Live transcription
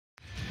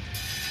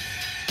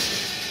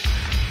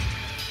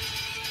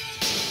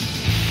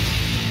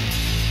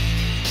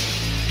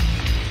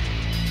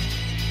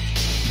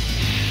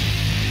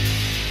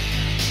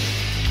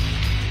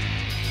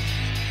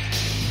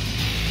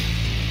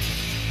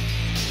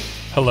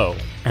Hello,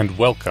 and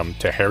welcome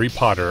to Harry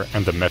Potter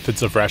and the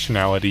Methods of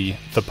Rationality,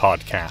 the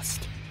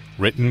podcast.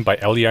 Written by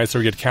Eliezer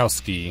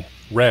Yudkowsky,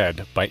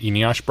 read by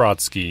Eneasz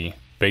Brodsky,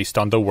 based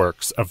on the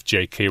works of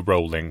J.K.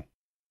 Rowling.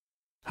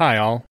 Hi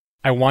all.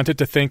 I wanted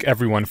to thank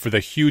everyone for the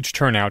huge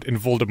turnout in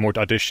Voldemort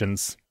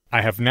auditions.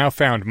 I have now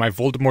found my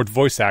Voldemort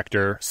voice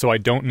actor, so I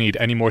don't need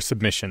any more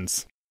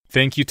submissions.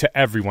 Thank you to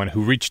everyone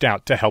who reached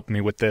out to help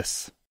me with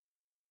this.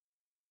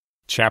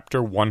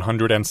 Chapter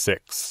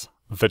 106,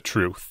 The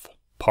Truth.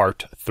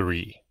 Part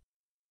 3.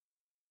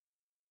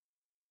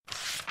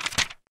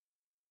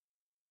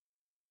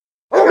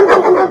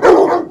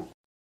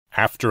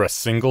 After a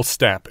single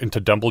step into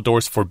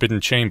Dumbledore's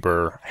forbidden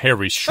chamber,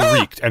 Harry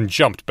shrieked and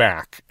jumped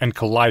back, and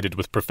collided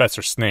with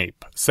Professor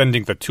Snape,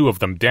 sending the two of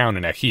them down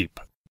in a heap.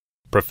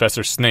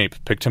 Professor Snape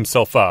picked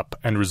himself up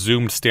and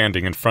resumed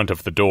standing in front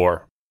of the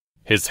door.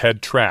 His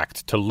head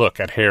tracked to look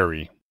at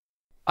Harry.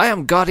 I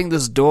am guarding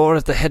this door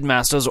at the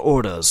headmaster's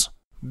orders.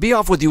 Be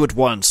off with you at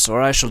once,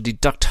 or I shall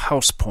deduct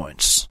house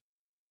points.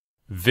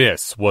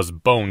 This was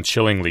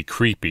bone-chillingly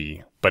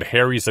creepy, but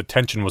Harry's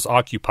attention was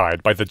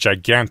occupied by the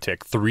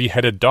gigantic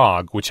three-headed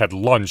dog which had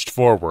lunged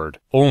forward,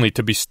 only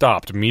to be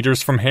stopped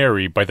meters from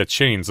Harry by the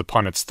chains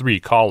upon its three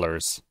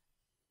collars.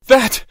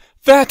 That!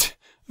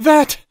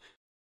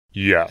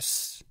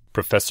 Yes,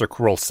 Professor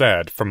Quirrell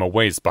said from a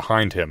ways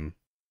behind him.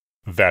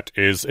 That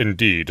is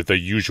indeed the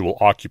usual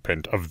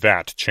occupant of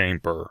that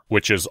chamber,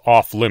 which is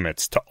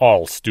off-limits to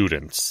all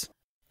students.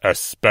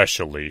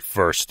 Especially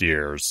first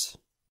years.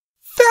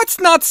 That's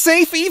not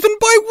safe even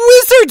by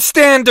wizard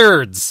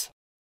standards!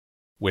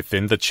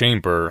 Within the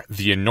chamber,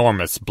 the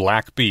enormous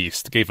black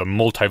beast gave a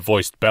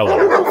multi-voiced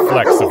bellow,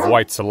 flecks of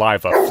white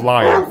saliva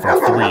flying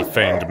from three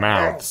fanged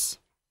mouths.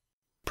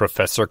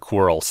 Professor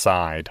Quirrell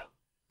sighed.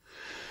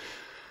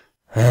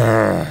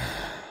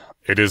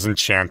 It is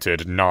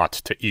enchanted not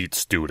to eat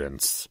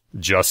students.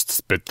 Just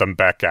spit them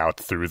back out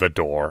through the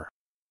door.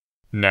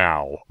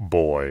 Now,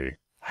 boy,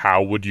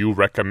 how would you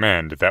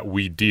recommend that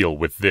we deal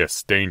with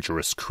this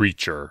dangerous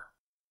creature?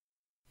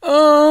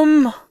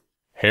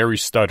 Harry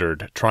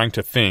stuttered, trying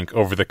to think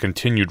over the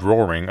continued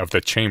roaring of the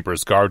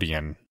chamber's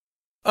guardian.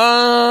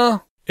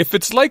 If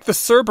it's like the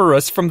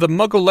Cerberus from the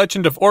Muggle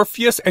legend of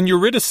Orpheus and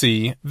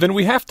Eurydice, then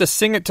we have to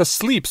sing it to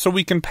sleep so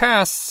we can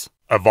pass...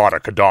 Avada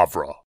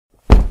Kedavra.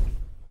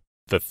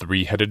 The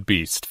three-headed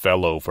beast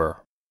fell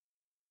over.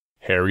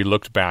 Harry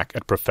looked back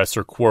at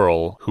Professor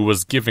Quirrell, who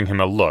was giving him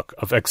a look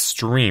of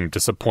extreme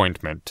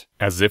disappointment,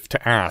 as if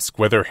to ask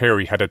whether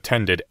Harry had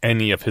attended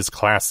any of his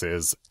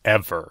classes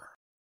ever.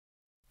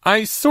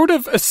 I sort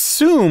of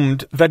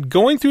assumed that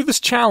going through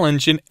this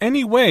challenge in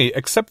any way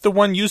except the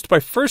one used by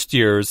first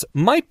years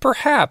might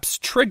perhaps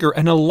trigger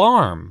an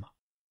alarm.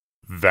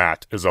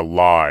 That is a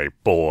lie,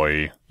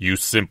 boy. You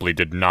simply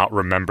did not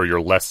remember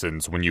your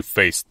lessons when you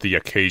faced the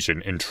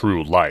occasion in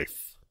true life.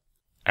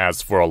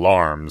 As for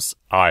alarms,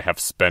 I have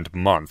spent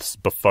months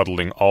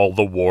befuddling all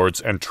the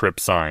wards and trip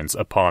signs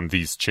upon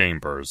these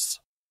chambers.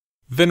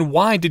 Then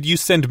why did you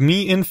send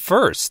me in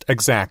first,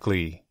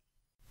 exactly?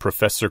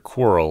 Professor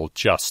Quirrell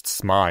just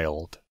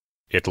smiled.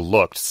 It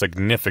looked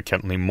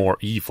significantly more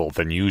evil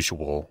than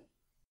usual.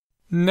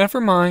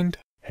 Never mind,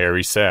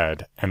 Harry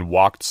said, and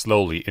walked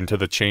slowly into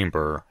the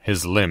chamber,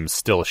 his limbs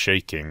still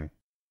shaking.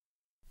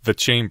 The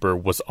chamber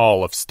was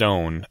all of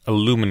stone,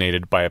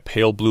 illuminated by a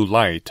pale blue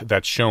light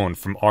that shone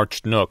from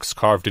arched nooks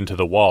carved into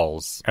the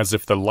walls, as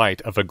if the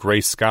light of a gray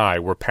sky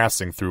were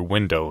passing through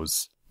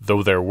windows,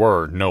 though there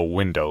were no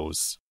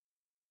windows.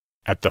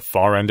 At the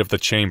far end of the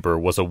chamber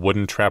was a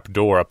wooden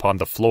trapdoor upon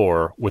the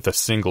floor with a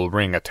single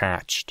ring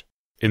attached.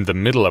 In the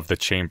middle of the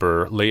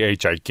chamber lay a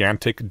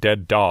gigantic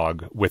dead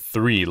dog with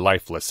three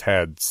lifeless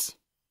heads.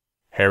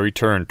 Harry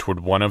turned toward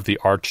one of the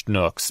arched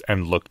nooks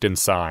and looked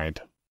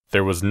inside.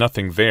 There was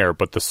nothing there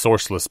but the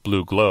sourceless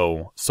blue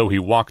glow, so he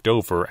walked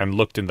over and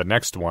looked in the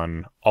next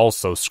one,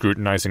 also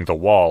scrutinizing the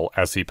wall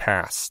as he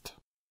passed.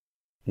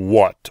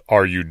 What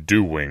are you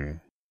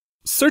doing?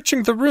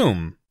 Searching the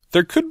room.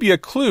 There could be a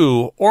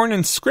clue, or an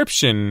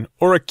inscription,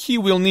 or a key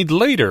we'll need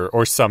later,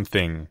 or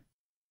something.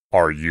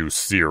 Are you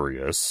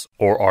serious,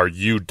 or are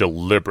you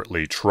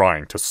deliberately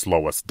trying to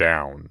slow us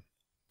down?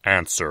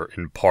 Answer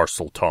in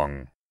parcel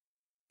tongue.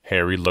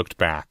 Harry looked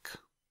back.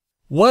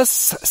 Was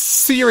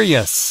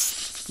serious.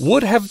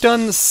 Would have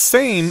done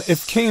same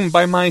if came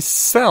by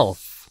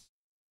myself.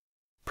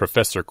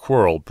 Professor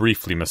Quirrell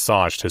briefly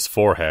massaged his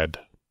forehead.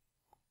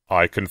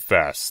 I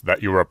confess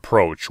that your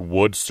approach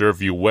would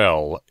serve you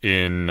well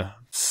in,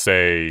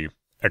 say,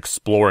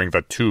 exploring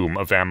the tomb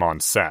of Amon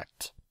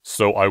Set,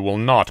 so I will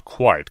not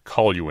quite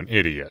call you an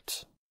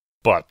idiot.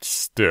 But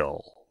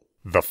still,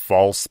 the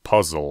false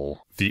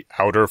puzzle, the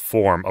outer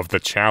form of the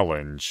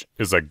challenge,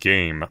 is a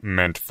game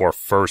meant for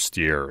first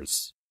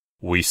years.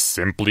 We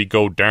simply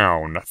go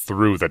down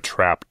through the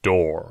trap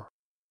door.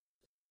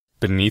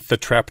 Beneath the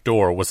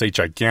trapdoor was a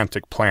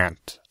gigantic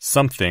plant,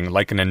 something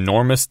like an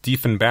enormous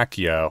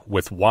Dieffenbachia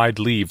with wide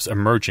leaves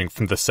emerging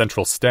from the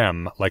central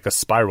stem like a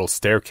spiral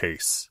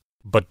staircase,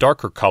 but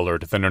darker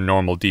colored than a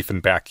normal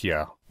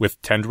Dieffenbachia,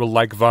 with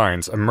tendril-like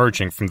vines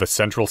emerging from the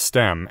central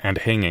stem and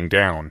hanging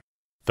down.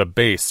 The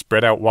base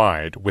spread out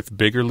wide with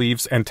bigger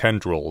leaves and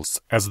tendrils,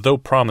 as though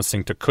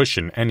promising to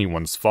cushion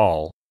anyone's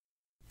fall.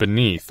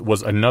 Beneath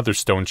was another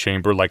stone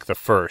chamber like the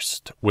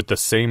first, with the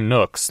same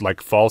nooks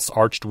like false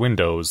arched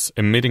windows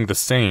emitting the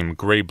same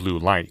gray-blue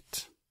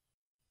light.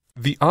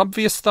 The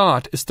obvious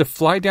thought is to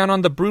fly down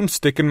on the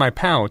broomstick in my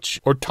pouch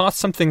or toss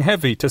something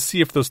heavy to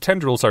see if those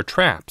tendrils are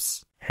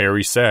traps,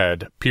 Harry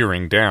said,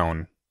 peering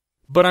down.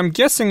 But I'm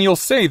guessing you'll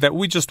say that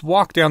we just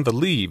walk down the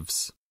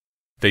leaves.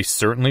 They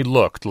certainly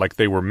looked like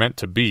they were meant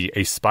to be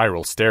a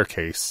spiral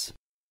staircase.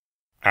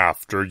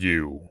 After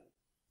you.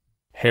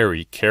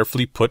 Harry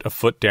carefully put a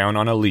foot down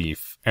on a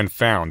leaf and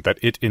found that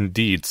it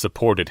indeed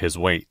supported his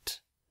weight.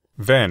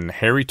 Then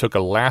Harry took a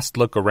last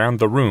look around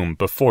the room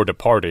before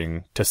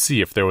departing to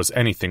see if there was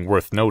anything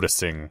worth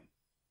noticing.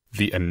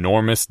 The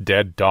enormous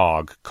dead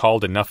dog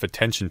called enough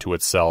attention to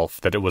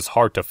itself that it was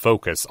hard to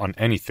focus on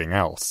anything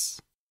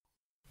else.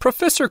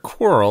 Professor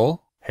Quirrell,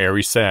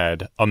 Harry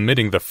said,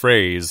 omitting the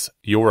phrase,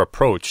 "Your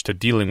approach to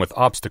dealing with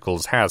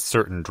obstacles has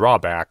certain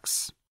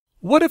drawbacks.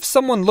 What if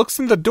someone looks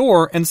in the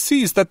door and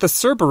sees that the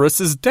Cerberus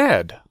is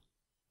dead?"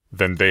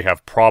 Then they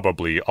have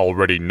probably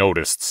already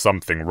noticed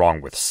something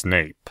wrong with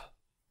Snape.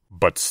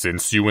 But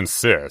since you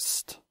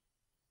insist...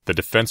 The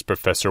defense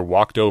professor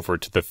walked over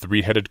to the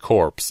three-headed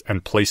corpse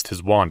and placed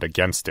his wand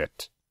against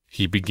it.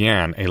 He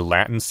began a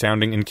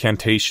Latin-sounding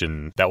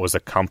incantation that was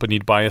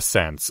accompanied by a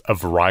sense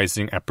of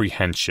rising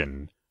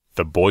apprehension,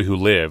 the boy who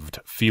lived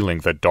feeling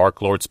the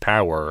Dark Lord's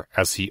power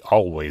as he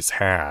always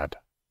had.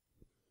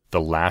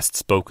 The last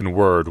spoken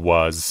word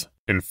was,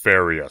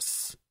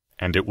 "Inferius,"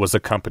 and it was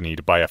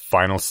accompanied by a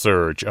final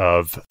surge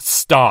of,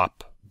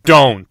 "Stop!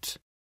 Don't!"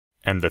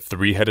 And the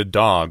three-headed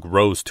dog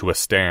rose to a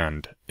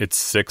stand, its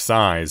 6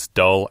 eyes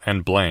dull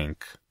and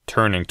blank,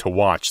 turning to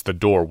watch the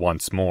door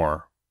once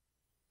more.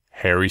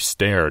 Harry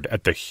stared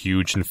at the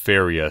huge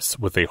Inferius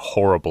with a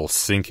horrible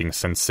sinking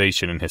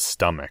sensation in his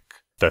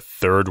stomach, the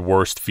third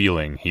worst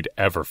feeling he'd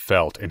ever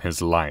felt in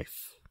his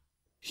life.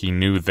 He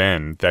knew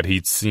then that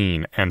he'd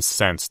seen and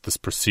sensed this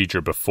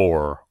procedure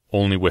before,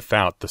 only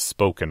without the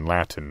spoken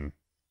Latin.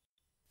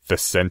 The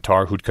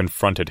centaur who'd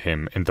confronted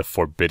him in the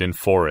Forbidden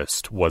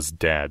Forest was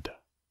dead.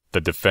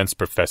 The defense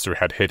professor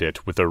had hit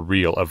it with a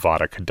real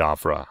Avada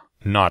Kedavra,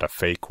 not a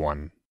fake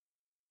one.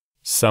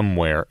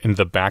 Somewhere in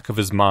the back of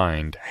his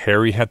mind,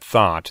 Harry had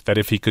thought that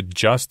if he could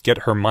just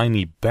get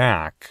Hermione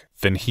back,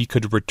 then he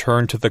could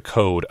return to the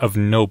code of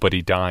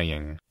nobody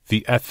dying,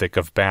 the ethic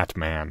of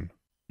Batman.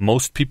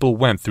 Most people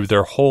went through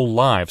their whole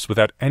lives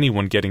without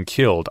anyone getting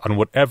killed on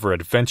whatever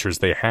adventures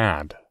they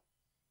had.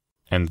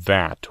 And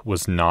that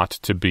was not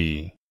to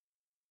be.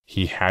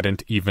 He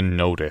hadn't even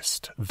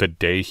noticed the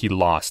day he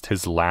lost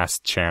his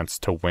last chance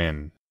to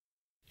win.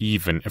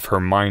 Even if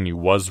Hermione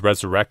was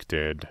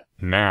resurrected,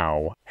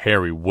 now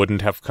Harry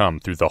wouldn't have come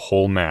through the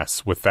whole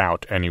mess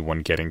without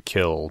anyone getting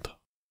killed.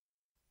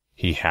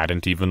 He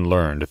hadn't even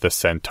learned the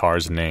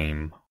centaur's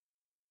name.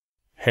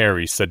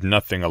 Harry said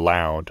nothing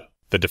aloud.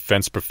 The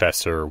defense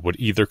professor would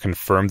either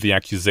confirm the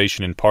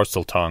accusation in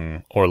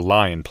Parseltongue or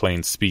lie in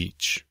plain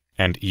speech.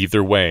 And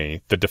either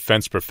way, the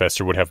defense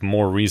professor would have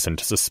more reason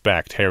to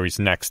suspect Harry's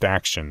next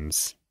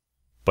actions.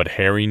 But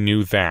Harry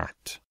knew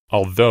that,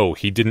 although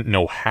he didn't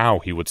know how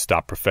he would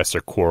stop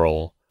Professor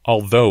Quirrell,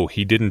 although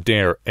he didn't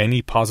dare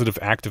any positive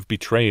act of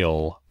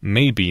betrayal,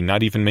 maybe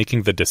not even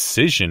making the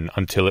decision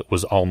until it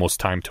was almost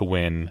time to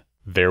win,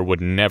 there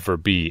would never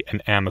be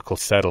an amicable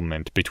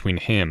settlement between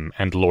him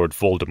and Lord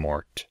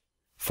Voldemort.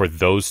 For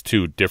those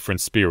two different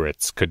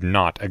spirits could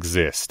not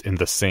exist in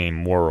the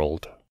same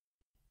world.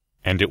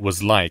 And it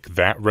was like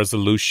that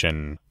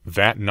resolution,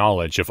 that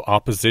knowledge of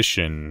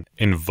opposition,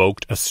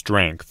 invoked a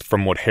strength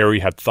from what Harry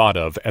had thought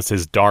of as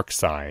his dark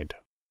side.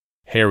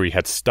 Harry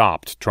had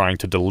stopped trying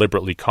to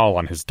deliberately call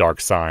on his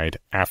dark side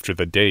after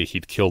the day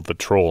he'd killed the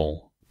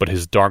troll, but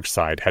his dark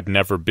side had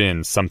never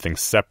been something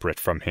separate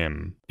from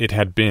him. It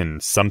had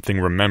been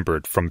something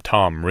remembered from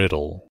Tom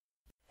Riddle.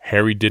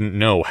 Harry didn't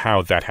know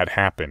how that had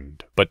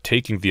happened, but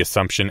taking the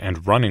assumption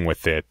and running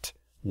with it,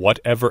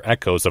 whatever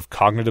echoes of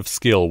cognitive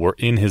skill were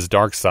in his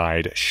dark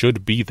side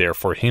should be there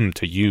for him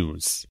to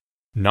use.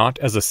 Not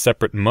as a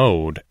separate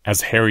mode,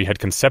 as Harry had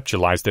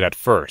conceptualized it at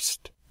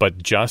first,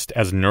 but just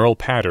as neural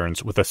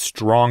patterns with a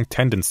strong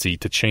tendency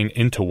to chain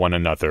into one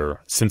another,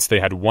 since they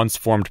had once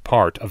formed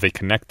part of a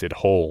connected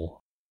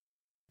whole.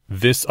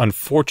 This,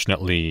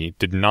 unfortunately,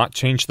 did not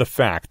change the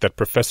fact that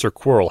Professor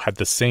Quirrell had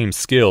the same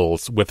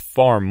skills with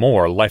far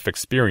more life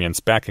experience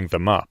backing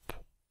them up,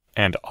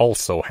 and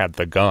also had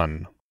the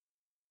gun.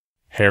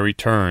 Harry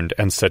turned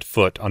and set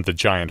foot on the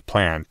giant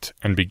plant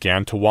and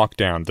began to walk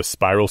down the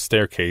spiral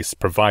staircase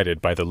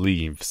provided by the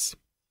leaves.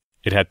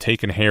 It had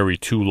taken Harry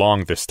too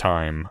long this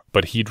time,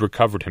 but he'd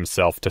recovered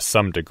himself to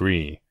some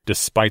degree,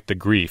 despite the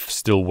grief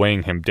still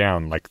weighing him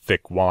down like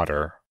thick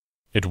water.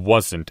 It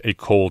wasn't a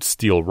cold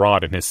steel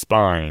rod in his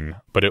spine,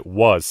 but it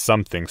was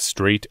something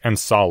straight and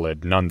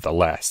solid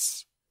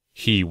nonetheless.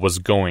 He was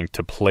going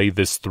to play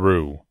this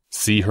through.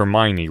 See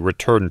Hermione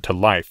return to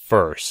life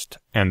first,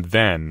 and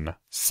then,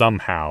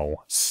 somehow,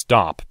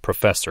 stop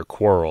Professor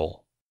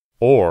Quirrell.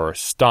 or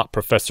stop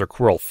Professor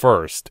Quirrell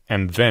first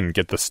and then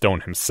get the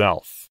stone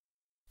himself.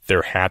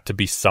 There had to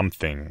be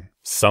something,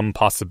 some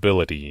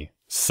possibility,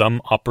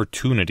 some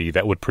opportunity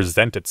that would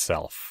present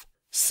itself,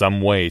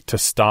 some way to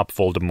stop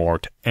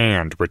Voldemort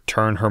and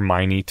return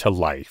Hermione to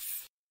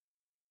life.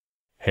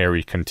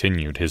 Harry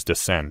continued his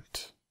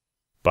descent.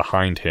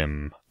 Behind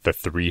him, the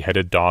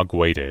three-headed dog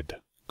waited,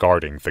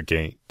 guarding the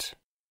gate.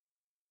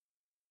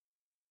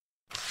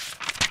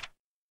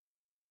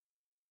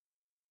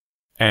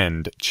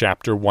 End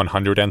Chapter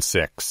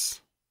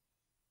 106.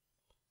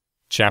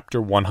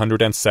 Chapter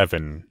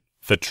 107.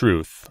 The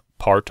Truth,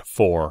 Part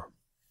 4.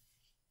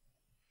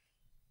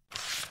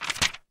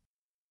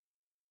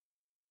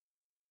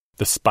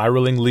 The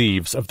spiraling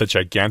leaves of the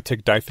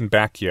gigantic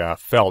Dieffenbachia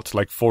felt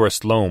like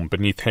forest loam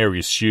beneath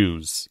Harry's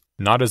shoes,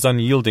 not as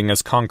unyielding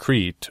as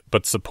concrete,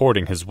 but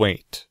supporting his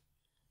weight.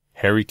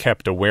 Harry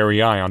kept a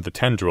wary eye on the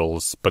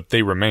tendrils, but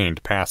they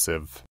remained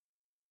passive.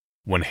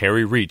 When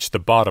Harry reached the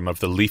bottom of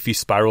the leafy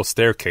spiral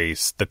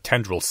staircase, the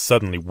tendrils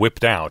suddenly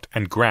whipped out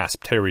and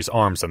grasped Harry's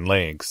arms and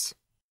legs.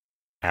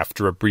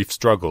 After a brief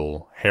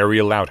struggle, Harry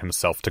allowed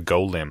himself to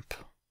go limp.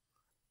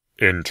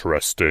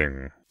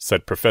 "Interesting,"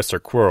 said Professor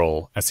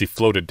Quirrell as he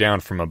floated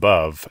down from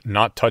above,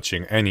 not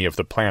touching any of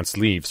the plant's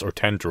leaves or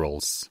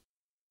tendrils.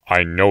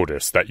 "I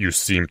notice that you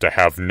seem to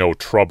have no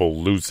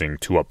trouble losing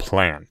to a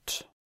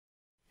plant."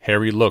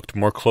 Harry looked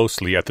more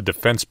closely at the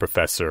defense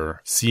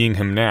professor, seeing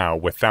him now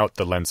without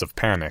the lens of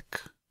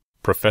panic.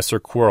 Professor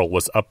Quirrell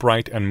was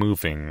upright and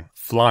moving,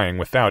 flying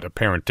without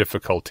apparent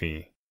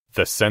difficulty.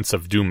 The sense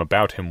of doom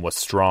about him was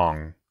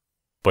strong.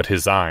 But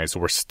his eyes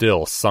were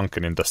still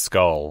sunken in the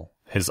skull,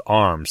 his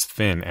arms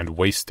thin and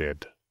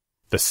wasted.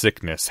 The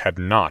sickness had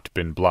not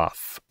been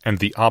bluff, and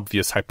the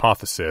obvious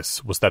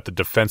hypothesis was that the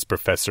defense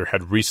professor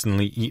had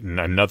recently eaten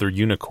another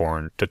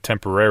unicorn to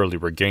temporarily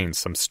regain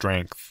some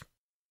strength.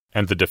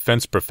 And the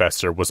defense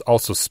professor was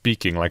also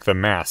speaking like the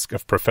mask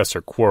of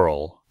Professor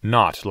Quirrell,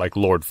 not like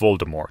Lord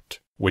Voldemort,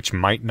 which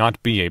might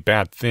not be a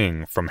bad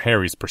thing from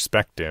Harry's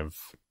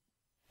perspective.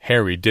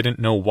 Harry didn't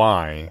know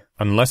why,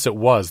 unless it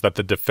was that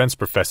the defense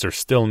professor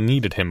still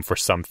needed him for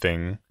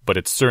something, but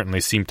it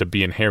certainly seemed to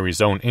be in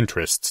Harry's own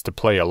interests to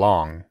play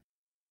along.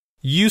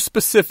 "You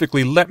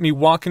specifically let me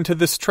walk into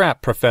this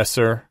trap,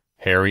 Professor,"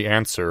 Harry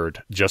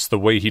answered, just the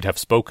way he'd have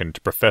spoken to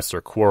Professor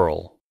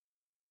Quirrell.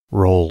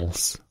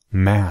 Roles,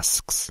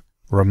 masks,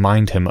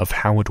 remind him of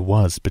how it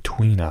was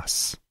between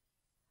us.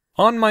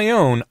 "On my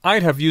own,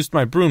 I'd have used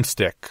my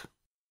broomstick."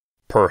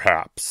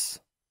 "Perhaps.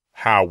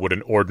 How would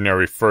an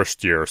ordinary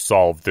first year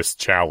solve this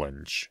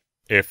challenge?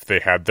 If they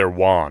had their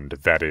wand,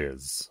 that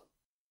is."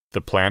 The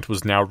plant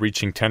was now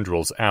reaching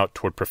tendrils out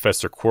toward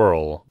Professor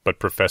Quirrell, but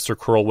Professor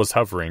Quirrell was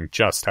hovering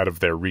just out of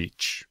their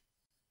reach.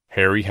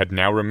 Harry had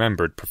now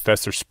remembered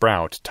Professor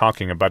Sprout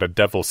talking about a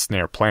devil's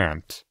snare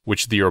plant,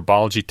 which the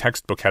herbology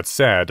textbook had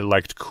said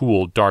liked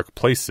cool, dark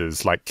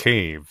places like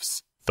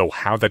caves, though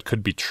how that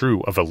could be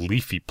true of a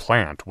leafy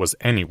plant was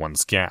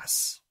anyone's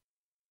guess.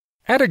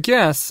 "At a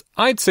guess,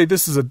 I'd say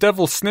this is a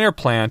devil's snare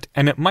plant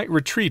and it might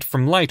retreat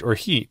from light or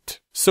heat,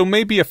 so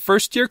maybe a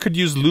first year could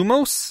use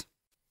Lumos?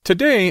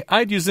 Today,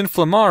 I'd use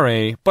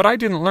Inflammare, but I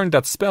didn't learn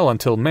that spell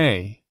until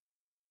May."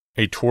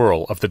 A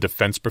twirl of the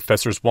defense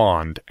professor's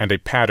wand and a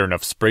pattern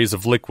of sprays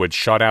of liquid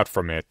shot out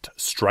from it,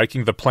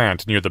 striking the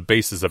plant near the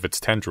bases of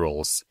its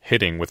tendrils,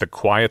 hitting with a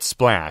quiet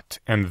splat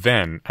and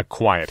then a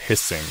quiet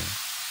hissing.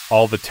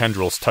 All the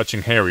tendrils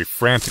touching Harry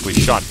frantically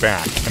shot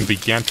back and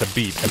began to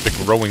beat at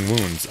the growing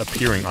wounds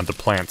appearing on the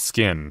plant's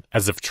skin,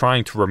 as if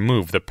trying to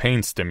remove the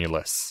pain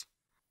stimulus.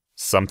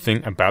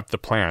 Something about the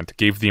plant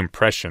gave the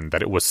impression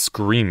that it was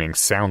screaming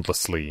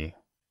soundlessly.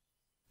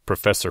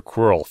 Professor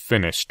Quirrell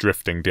finished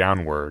drifting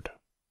downward.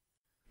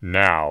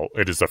 "Now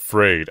it is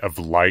afraid of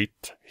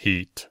light,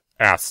 heat,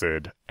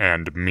 acid,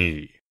 and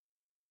me."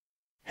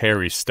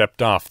 Harry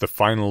stepped off the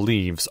final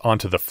leaves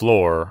onto the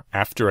floor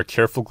after a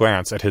careful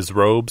glance at his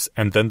robes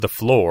and then the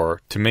floor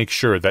to make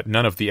sure that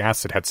none of the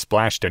acid had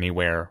splashed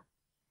anywhere.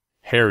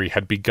 Harry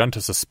had begun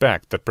to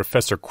suspect that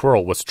Professor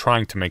Quirrell was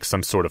trying to make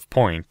some sort of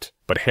point,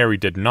 but Harry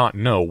did not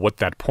know what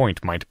that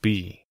point might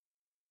be.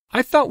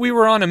 "I thought we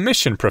were on a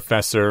mission,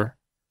 Professor.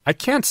 I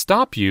can't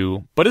stop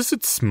you, but is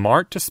it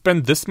smart to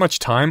spend this much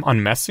time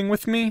on messing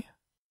with me?"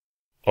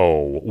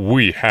 "Oh,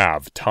 we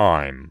have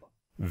time.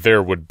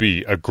 There would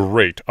be a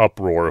great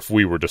uproar if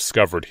we were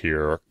discovered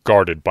here,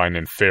 guarded by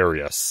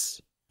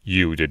Nefarious.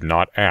 You did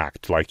not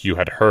act like you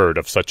had heard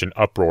of such an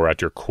uproar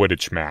at your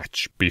Quidditch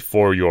match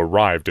before you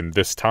arrived in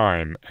this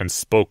time and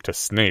spoke to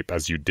Snape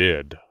as you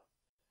did."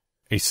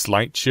 A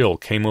slight chill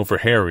came over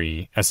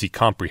Harry as he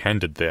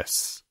comprehended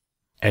this.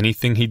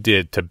 Anything he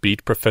did to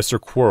beat Professor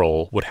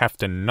Quirrell would have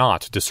to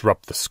not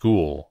disrupt the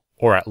school,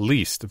 or at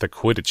least the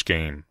Quidditch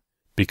game,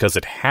 because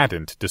it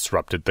hadn't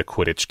disrupted the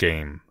Quidditch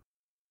game.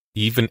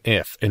 Even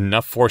if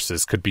enough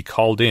forces could be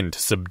called in to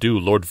subdue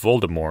Lord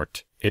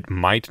Voldemort, it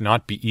might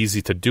not be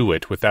easy to do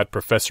it without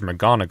Professor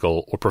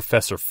McGonagall or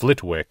Professor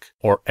Flitwick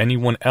or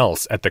anyone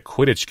else at the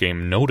Quidditch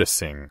game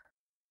noticing.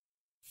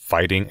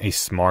 Fighting a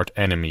smart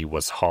enemy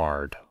was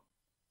hard.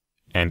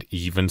 And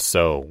even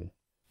so,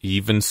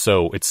 Even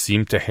so, it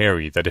seemed to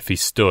Harry that if he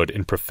stood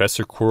in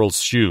Professor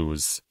Quirrell's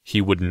shoes,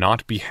 he would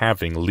not be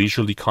having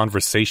leisurely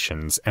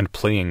conversations and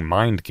playing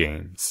mind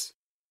games.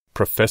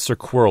 Professor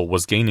Quirrell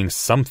was gaining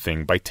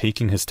something by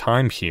taking his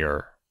time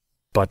here.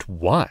 But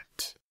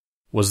what?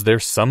 Was there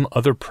some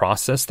other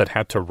process that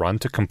had to run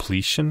to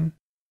completion?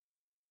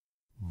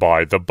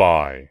 By the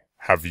by,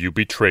 have you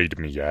betrayed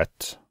me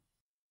yet?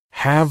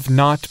 Have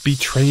not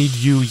betrayed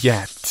you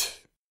yet.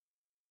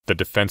 The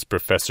defense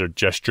professor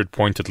gestured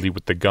pointedly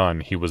with the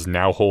gun he was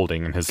now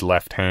holding in his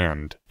left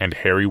hand, and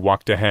Harry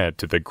walked ahead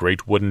to the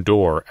great wooden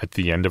door at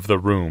the end of the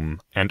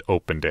room and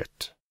opened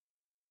it.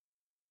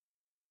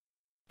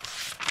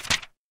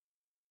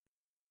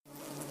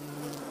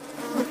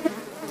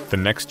 The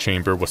next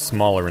chamber was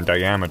smaller in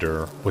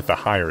diameter, with a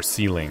higher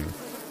ceiling.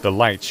 The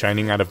light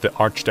shining out of the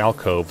arched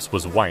alcoves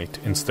was white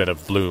instead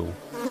of blue.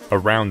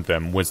 Around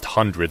them whizzed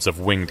hundreds of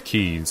winged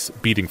keys,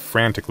 beating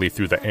frantically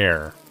through the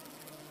air.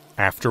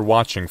 After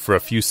watching for a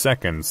few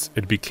seconds,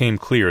 it became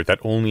clear that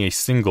only a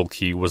single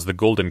key was the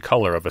golden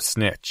color of a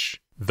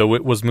snitch, though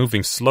it was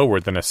moving slower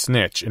than a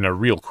snitch in a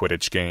real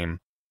Quidditch game.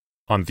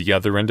 On the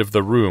other end of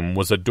the room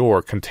was a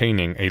door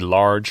containing a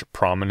large,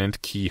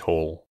 prominent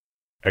keyhole.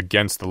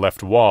 Against the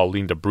left wall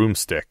leaned a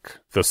broomstick,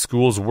 the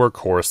school's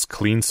workhorse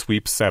Clean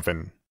Sweep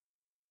 7.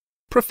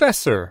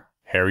 "Professor,"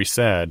 Harry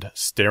said,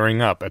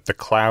 staring up at the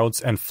clouds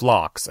and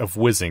flocks of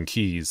whizzing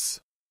keys.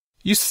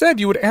 "You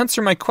said you would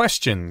answer my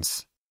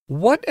questions.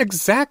 What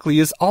exactly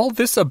is all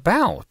this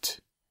about?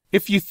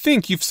 If you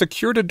think you've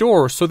secured a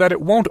door so that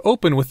it won't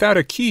open without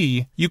a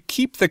key, you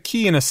keep the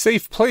key in a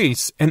safe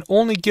place and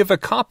only give a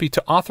copy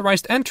to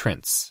authorized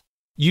entrants.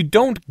 You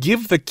don't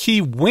give the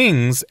key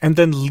wings and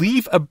then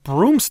leave a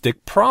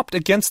broomstick propped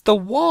against the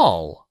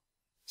wall.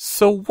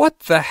 So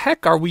what the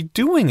heck are we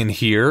doing in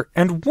here,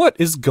 and what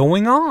is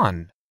going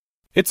on?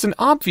 It's an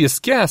obvious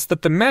guess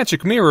that the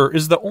magic mirror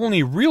is the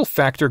only real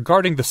factor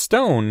guarding the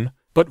stone,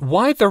 but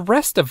why the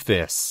rest of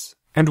this?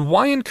 And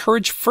why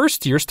encourage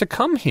first years to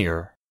come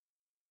here?"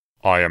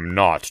 I am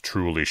not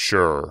truly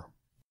sure.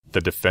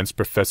 The defense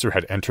professor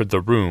had entered the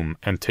room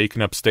and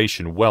taken up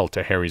station well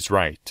to Harry's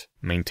right,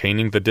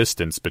 maintaining the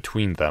distance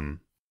between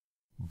them.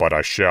 But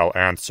I shall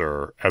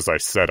answer as I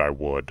said I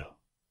would.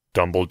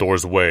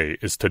 Dumbledore's way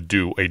is to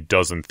do a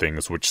dozen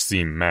things which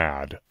seem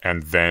mad,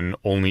 and then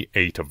only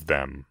 8 of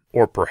them,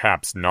 or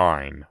perhaps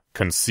 9,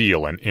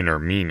 conceal an inner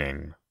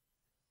meaning.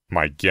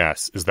 My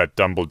guess is that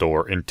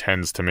Dumbledore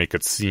intends to make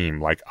it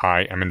seem like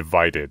I am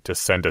invited to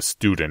send a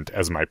student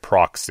as my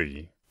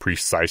proxy,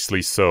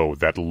 precisely so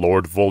that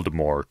Lord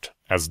Voldemort,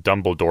 as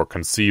Dumbledore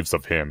conceives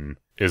of him,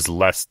 is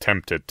less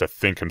tempted to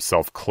think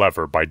himself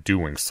clever by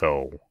doing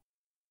so.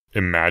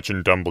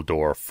 Imagine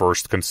Dumbledore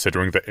first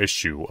considering the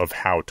issue of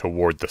how to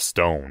ward the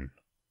stone.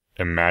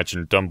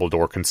 Imagine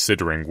Dumbledore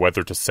considering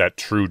whether to set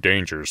true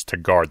dangers to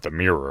guard the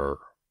mirror.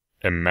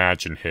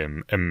 Imagine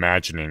him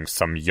imagining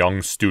some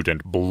young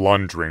student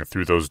blundering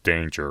through those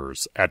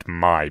dangers at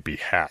my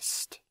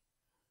behest.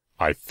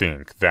 I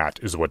think that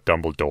is what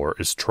Dumbledore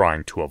is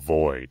trying to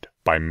avoid,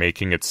 by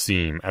making it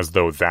seem as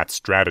though that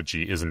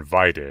strategy is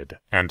invited,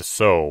 and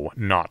so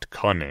not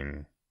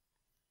cunning.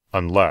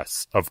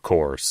 Unless, of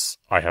course,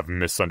 I have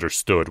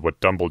misunderstood what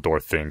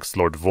Dumbledore thinks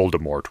Lord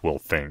Voldemort will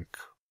think.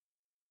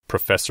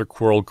 Professor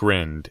Quirrell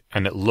grinned,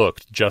 and it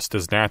looked just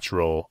as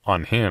natural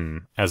on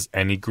him as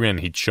any grin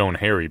he'd shown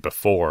Harry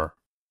before.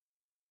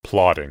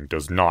 Plotting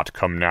does not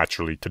come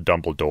naturally to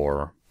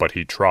Dumbledore, but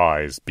he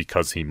tries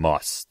because he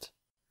must.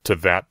 To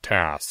that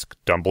task,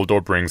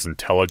 Dumbledore brings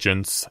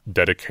intelligence,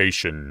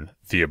 dedication,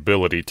 the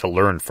ability to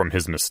learn from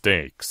his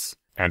mistakes,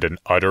 and an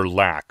utter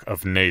lack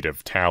of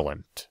native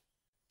talent.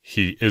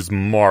 He is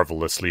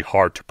marvelously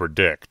hard to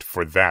predict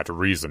for that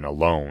reason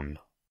alone.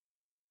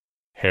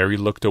 Harry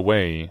looked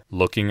away,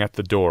 looking at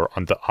the door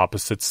on the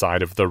opposite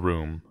side of the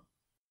room.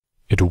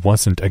 "It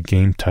wasn't a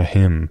game to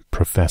him,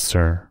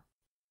 Professor."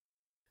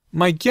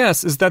 "My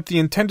guess is that the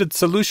intended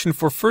solution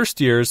for first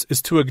years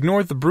is to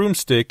ignore the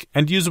broomstick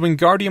and use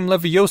Wingardium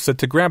Leviosa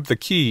to grab the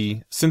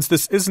key, since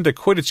this isn't a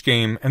Quidditch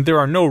game and there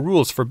are no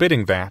rules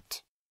forbidding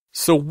that.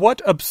 So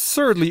what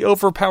absurdly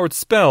overpowered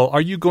spell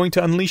are you going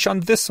to unleash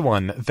on this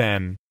one,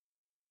 then?"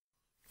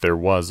 There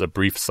was a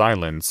brief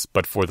silence,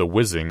 but for the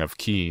whizzing of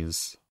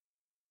keys.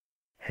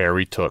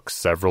 Harry took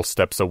several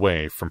steps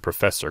away from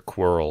Professor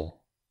Quirrell.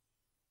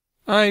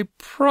 "I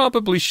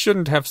probably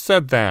shouldn't have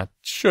said that,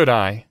 should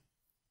I?"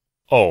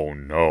 "Oh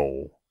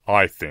no,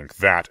 I think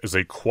that is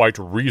a quite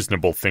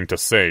reasonable thing to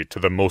say to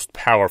the most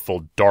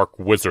powerful dark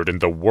wizard in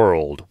the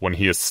world when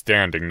he is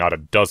standing not a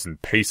dozen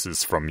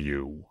paces from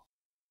you."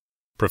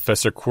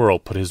 Professor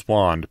Quirrell put his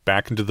wand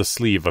back into the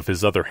sleeve of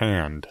his other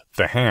hand,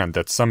 the hand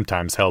that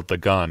sometimes held the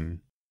gun.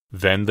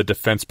 Then the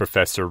defense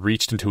professor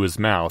reached into his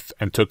mouth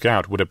and took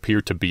out what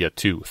appeared to be a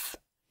tooth.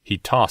 He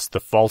tossed the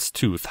false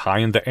tooth high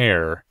in the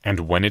air,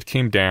 and when it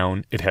came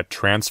down, it had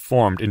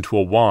transformed into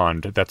a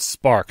wand that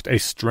sparked a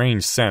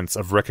strange sense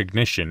of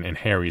recognition in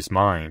Harry's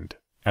mind,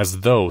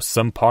 as though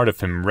some part of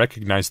him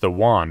recognized the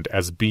wand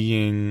as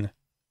being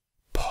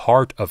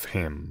part of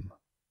him.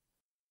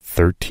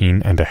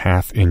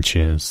 13.5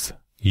 inches,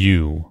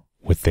 You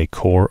with a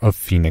core of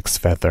phoenix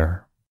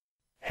feather.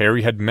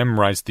 Harry had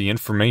memorized the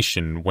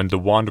information when the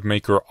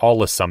wand-maker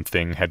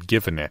Alla-something had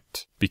given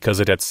it, because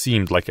it had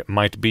seemed like it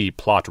might be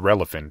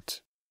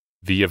plot-relevant.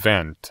 The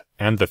event,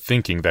 and the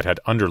thinking that had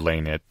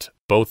underlain it,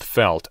 both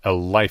felt a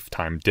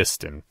lifetime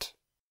distant.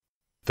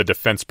 The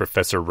defense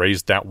professor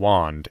raised that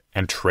wand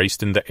and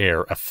traced in the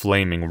air a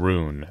flaming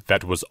rune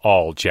that was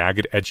all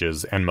jagged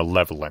edges and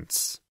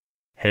malevolence.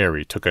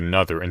 Harry took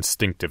another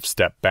instinctive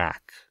step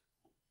back.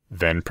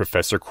 Then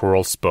Professor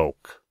Quirrell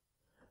spoke.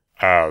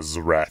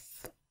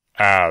 Azreth.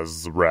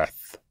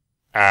 Azreth.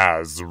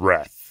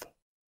 Azreth.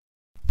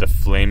 The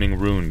flaming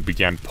rune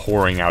began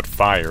pouring out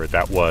fire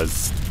that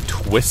was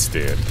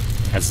twisted,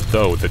 as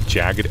though the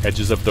jagged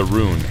edges of the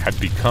rune had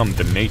become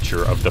the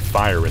nature of the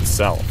fire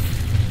itself.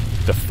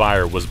 The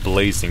fire was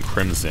blazing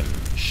crimson,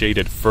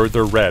 shaded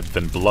further red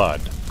than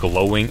blood,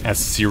 glowing as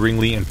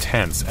searingly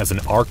intense as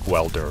an arc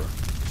welder.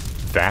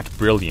 That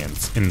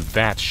brilliance in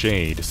that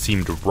shade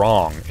seemed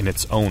wrong in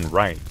its own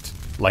right,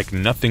 like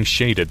nothing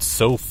shaded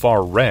so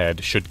far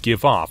red should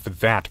give off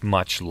that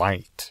much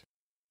light.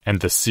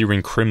 And the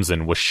searing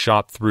crimson was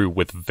shot through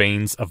with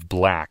veins of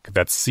black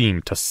that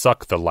seemed to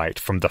suck the light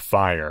from the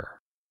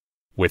fire.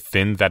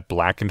 Within that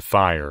blackened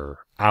fire,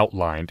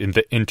 outlined in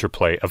the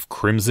interplay of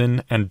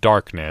crimson and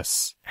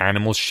darkness,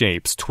 animal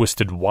shapes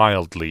twisted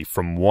wildly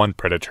from one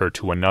predator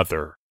to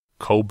another,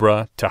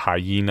 cobra to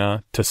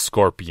hyena to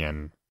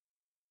scorpion.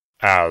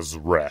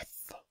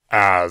 Azreth.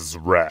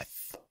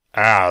 Azreth.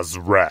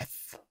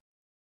 Azreth.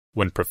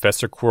 When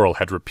Professor Quirrell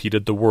had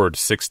repeated the word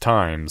 6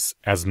 times,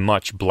 as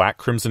much black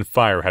crimson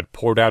fire had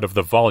poured out of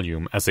the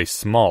volume as a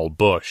small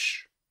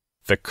bush.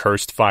 The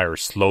cursed fire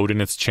slowed in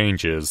its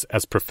changes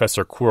as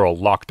Professor Quirrell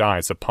locked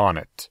eyes upon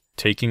it,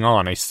 taking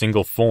on a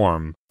single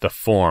form, the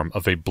form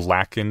of a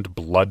blackened,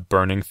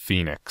 blood-burning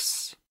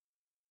phoenix.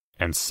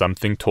 And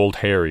something told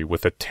Harry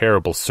with a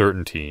terrible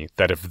certainty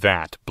that if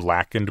that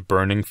blackened,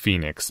 burning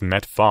phoenix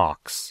met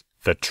Fawkes,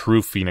 the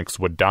true phoenix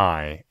would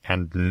die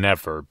and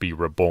never be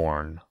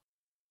reborn.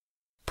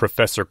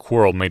 Professor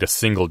Quirrell made a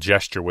single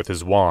gesture with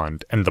his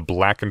wand, and the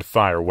blackened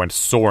fire went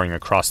soaring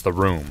across the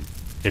room.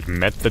 It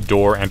met the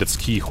door and its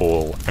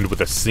keyhole, and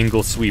with a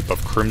single sweep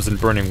of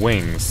crimson-burning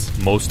wings,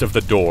 most of the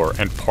door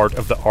and part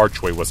of the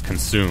archway was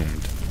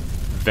consumed.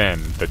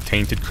 Then the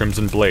tainted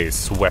crimson blaze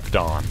swept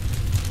on.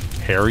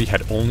 Harry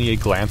had only a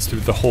glance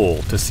through the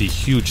hole to see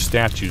huge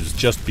statues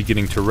just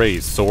beginning to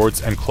raise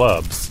swords and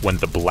clubs when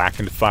the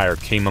blackened fire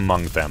came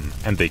among them,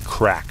 and they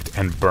cracked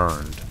and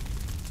burned.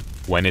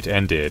 When it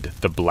ended,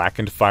 the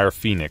blackened fire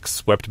phoenix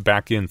swept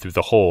back in through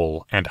the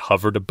hole and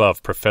hovered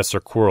above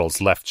Professor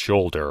Quirrell's left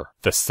shoulder,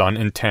 the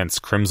sun-intense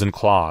crimson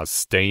claws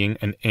staying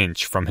an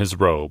inch from his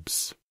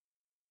robes.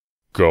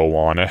 Go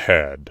on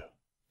ahead.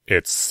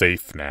 It's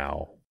safe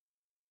now.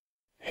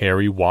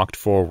 Harry walked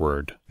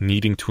forward,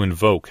 needing to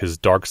invoke his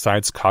dark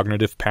side's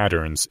cognitive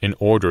patterns in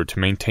order to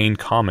maintain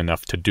calm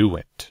enough to do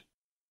it.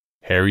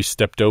 Harry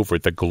stepped over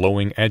the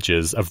glowing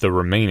edges of the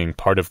remaining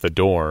part of the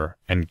door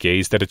and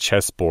gazed at a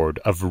chessboard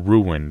of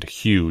ruined,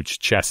 huge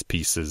chess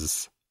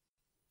pieces.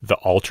 The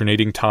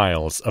alternating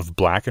tiles of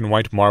black and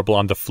white marble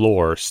on the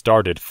floor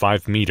started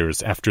 5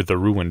 meters after the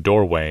ruined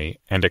doorway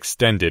and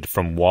extended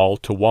from wall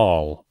to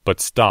wall, but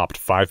stopped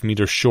 5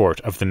 meters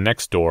short of the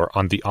next door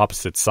on the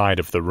opposite side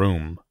of the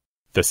room.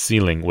 The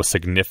ceiling was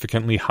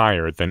significantly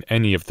higher than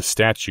any of the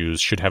statues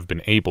should have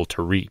been able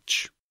to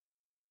reach.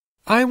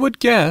 I would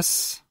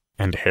guess,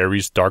 and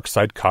Harry's dark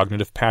side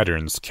cognitive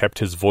patterns kept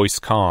his voice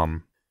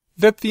calm,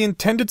 that the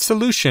intended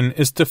solution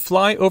is to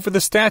fly over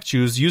the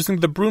statues using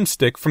the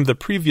broomstick from the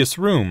previous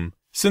room,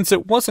 since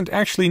it wasn't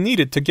actually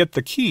needed to get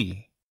the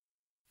key.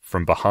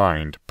 From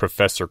behind,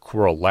 Professor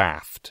Quirrell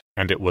laughed,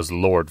 and it was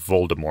Lord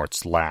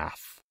Voldemort's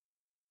laugh.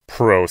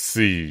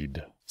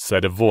 Proceed,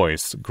 said a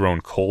voice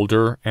grown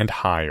colder and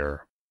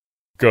higher.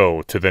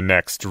 Go to the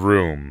next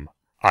room.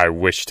 I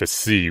wish to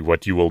see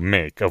what you will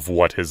make of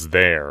what is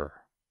there.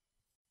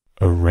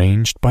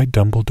 Arranged by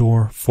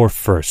Dumbledore for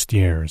first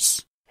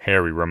years,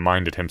 Harry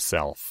reminded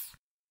himself.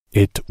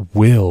 It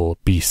will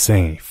be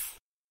safe.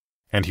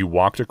 And he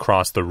walked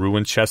across the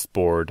ruined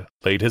chessboard,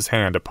 laid his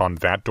hand upon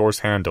that door's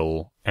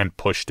handle, and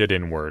pushed it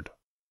inward.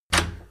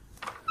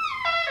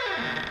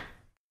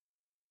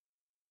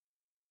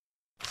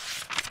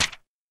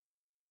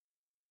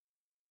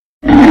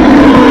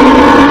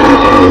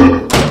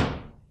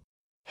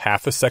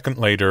 Half a second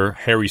later,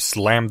 Harry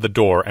slammed the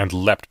door and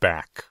leapt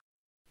back.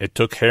 It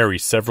took Harry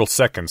several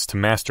seconds to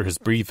master his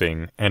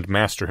breathing and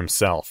master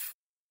himself.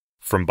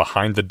 From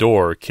behind the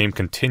door came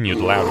continued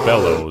loud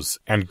bellows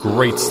and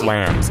great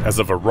slams as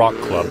of a rock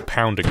club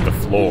pounding the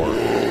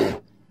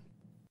floor.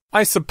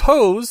 I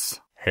suppose,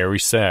 Harry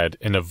said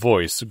in a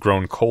voice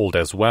grown cold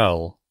as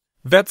well,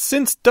 that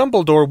since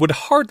Dumbledore would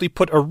hardly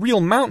put a real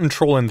mountain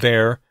troll in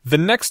there, the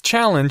next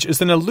challenge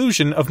is an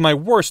illusion of my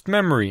worst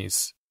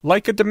memories,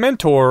 like a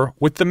Dementor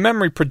with the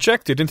memory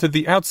projected into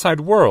the outside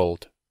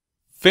world.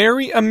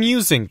 Very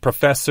amusing,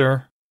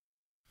 Professor.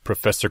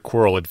 Professor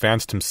Quirrell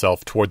advanced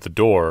himself toward the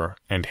door,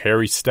 and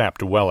Harry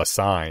stepped well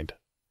aside.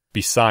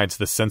 Besides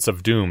the sense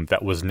of doom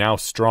that was now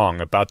strong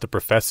about the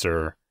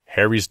professor,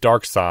 Harry's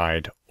dark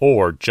side,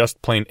 or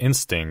just plain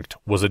instinct,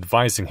 was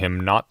advising him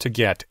not to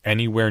get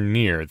anywhere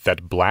near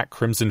that black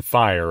crimson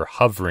fire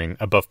hovering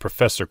above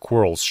Professor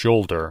Quirrell's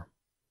shoulder.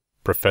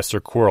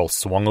 Professor Quirrell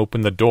swung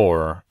open the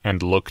door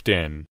and looked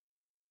in.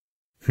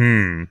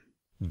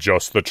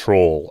 Just the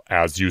troll,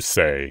 as you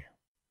say.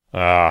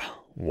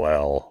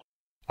 Well,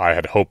 I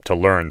had hoped to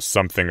learn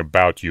something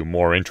about you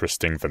more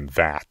interesting than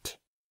that.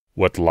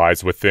 What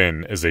lies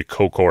within is a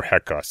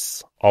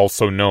Kokorhekas,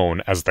 also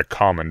known as the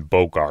common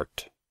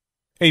Bogart.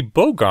 A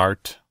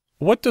Bogart?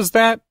 What does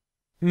that...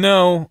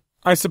 No,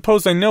 I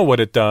suppose I know what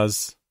it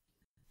does.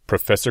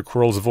 Professor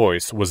Quirrell's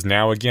voice was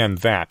now again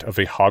that of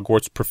a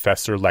Hogwarts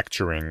professor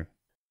lecturing.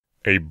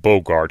 A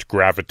Bogart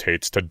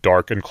gravitates to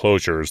dark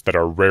enclosures that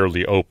are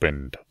rarely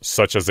opened,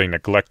 such as a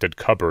neglected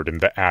cupboard in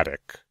the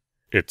attic.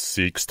 It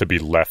seeks to be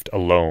left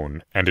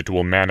alone, and it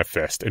will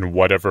manifest in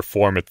whatever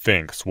form it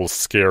thinks will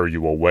scare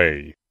you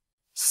away.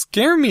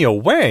 Scare me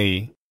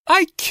away?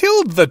 I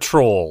killed the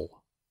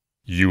troll!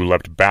 You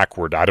leapt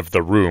backward out of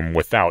the room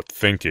without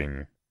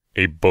thinking.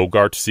 A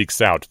Bogart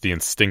seeks out the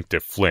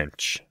instinctive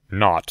flinch,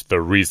 not the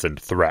reasoned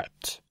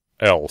threat.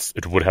 Else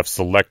it would have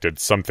selected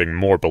something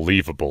more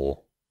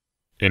believable.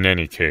 In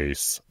any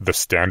case, the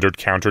standard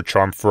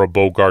counter-charm for a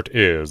Bogart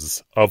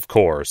is, of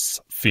course,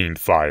 fiend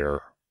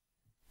fire.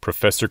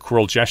 Professor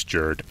Quirrell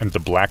gestured, and the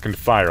blackened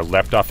fire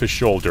leapt off his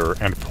shoulder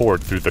and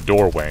poured through the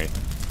doorway.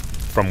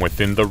 From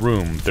within the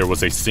room there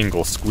was a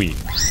single squeak,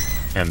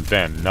 and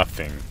then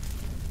nothing.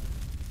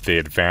 They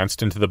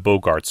advanced into the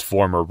Bogart's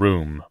former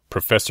room,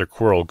 Professor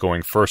Quirrell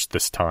going first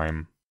this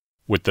time.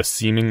 With the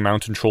seeming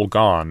mountain troll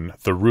gone,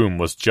 the room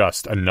was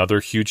just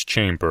another huge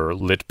chamber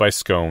lit by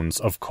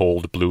scones of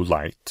cold blue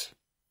light.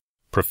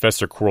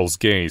 Professor Quirrell's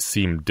gaze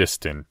seemed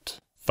distant,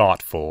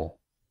 thoughtful.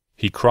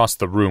 He crossed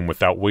the room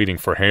without waiting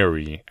for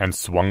Harry and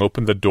swung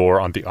open the door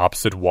on the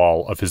opposite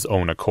wall of his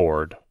own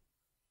accord.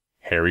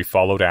 Harry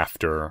followed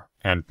after,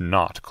 and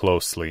not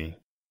closely.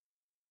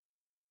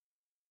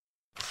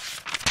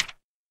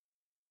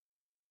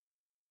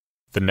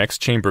 The next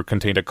chamber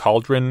contained a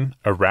cauldron,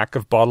 a rack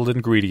of bottled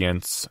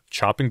ingredients,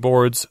 chopping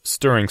boards,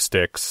 stirring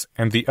sticks,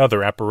 and the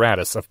other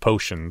apparatus of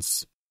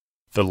potions.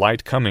 The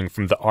light coming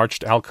from the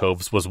arched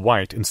alcoves was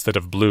white instead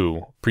of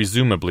blue,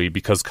 presumably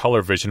because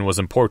color vision was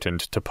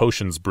important to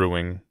potions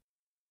brewing.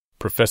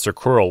 Professor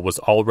Quirrell was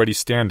already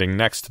standing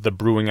next to the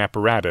brewing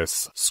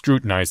apparatus,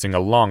 scrutinizing a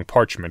long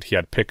parchment he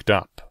had picked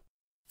up.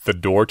 The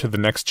door to the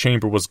next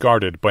chamber was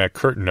guarded by a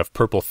curtain of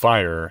purple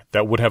fire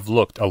that would have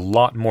looked a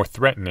lot more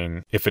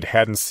threatening if it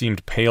hadn't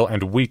seemed pale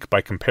and weak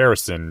by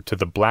comparison to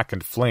the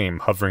blackened flame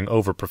hovering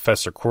over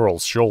Professor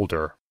Quirrell's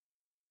shoulder.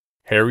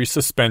 Harry's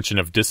suspension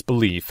of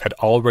disbelief had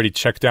already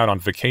checked out on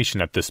vacation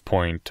at this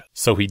point,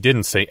 so he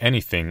didn't say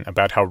anything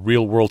about how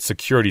real-world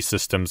security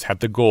systems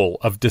had the goal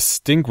of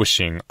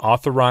distinguishing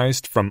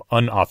authorized from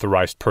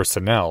unauthorized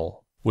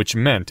personnel, which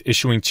meant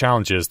issuing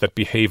challenges that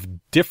behaved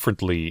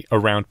differently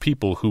around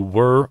people who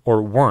were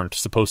or weren't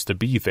supposed to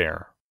be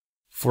there.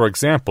 For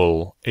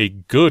example, a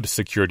good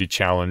security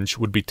challenge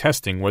would be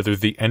testing whether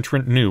the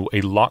entrant knew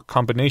a lock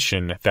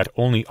combination that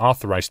only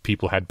authorized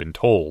people had been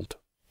told.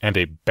 And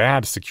a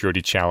bad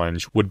security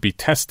challenge would be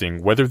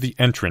testing whether the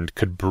entrant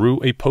could brew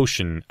a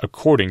potion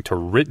according to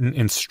written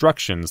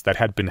instructions that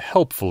had been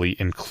helpfully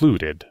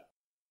included.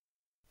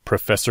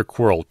 Professor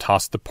Quirrell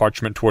tossed the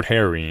parchment toward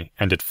Harry,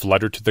 and it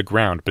fluttered to the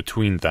ground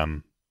between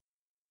them.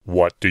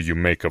 "What do you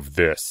make of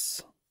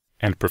this?"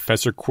 And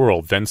Professor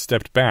Quirrell then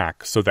stepped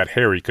back so that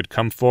Harry could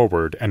come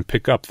forward and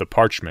pick up the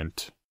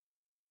parchment.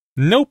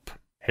 "Nope,"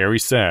 Harry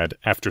said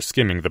after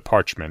skimming the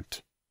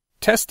parchment.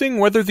 "Testing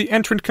whether the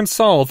entrant can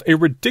solve a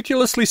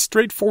ridiculously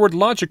straightforward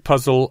logic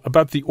puzzle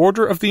about the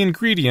order of the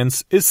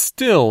ingredients is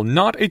still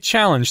not a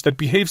challenge that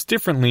behaves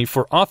differently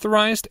for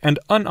authorized and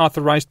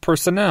unauthorized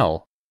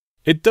personnel.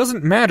 It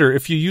doesn't matter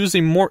if you use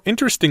a more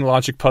interesting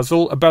logic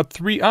puzzle about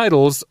 3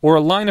 idols or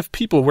a line of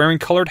people wearing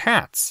colored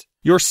hats.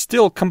 You're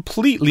still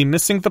completely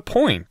missing the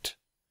point."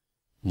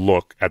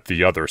 "Look at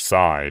the other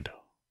side."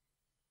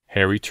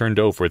 Harry turned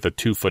over the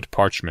 2-foot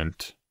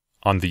parchment.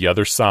 On the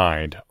other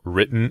side,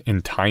 written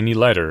in tiny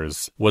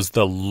letters, was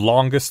the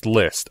longest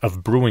list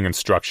of brewing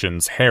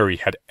instructions Harry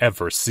had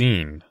ever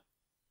seen.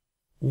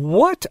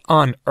 "What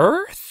on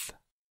earth?"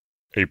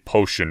 "A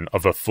potion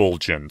of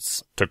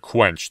effulgence to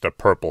quench the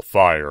purple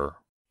fire.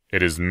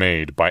 It is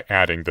made by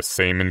adding the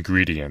same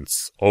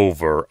ingredients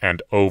over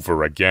and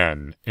over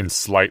again in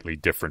slightly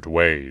different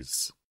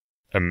ways.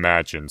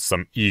 Imagine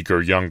some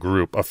eager young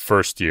group of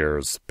first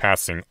years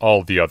passing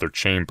all the other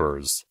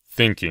chambers,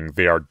 thinking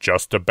they are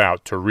just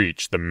about to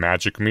reach the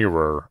magic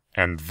mirror,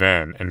 and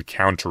then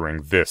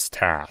encountering this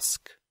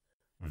task.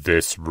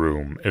 This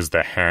room is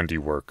the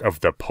handiwork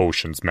of the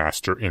potions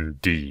master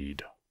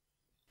indeed."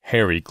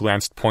 Harry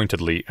glanced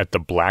pointedly at the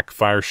black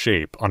fire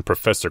shape on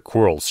Professor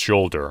Quirrell's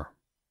shoulder.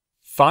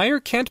 "Fire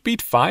can't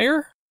beat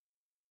fire?"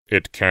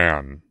 "It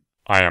can.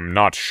 I am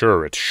not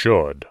sure it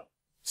should.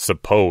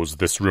 Suppose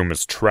this room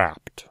is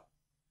trapped."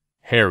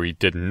 Harry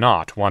did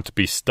not want to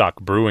be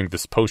stuck brewing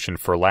this potion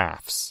for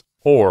laughs.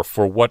 or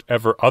for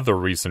whatever other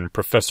reason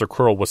Professor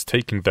Quirrell was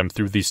taking them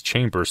through these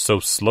chambers so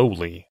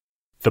slowly.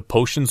 The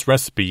potion's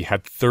recipe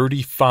had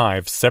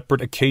 35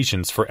 separate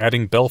occasions for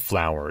adding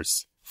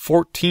bellflowers,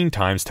 14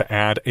 times to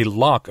add a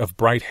lock of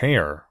bright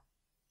hair.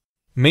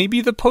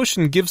 Maybe the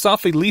potion gives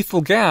off a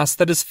lethal gas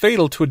that is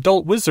fatal to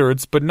adult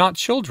wizards but not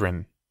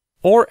children.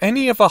 Or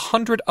any of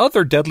 100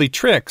 other deadly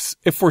tricks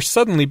if we're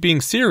suddenly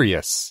being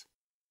serious.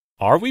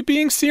 Are we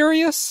being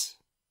serious?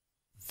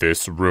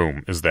 This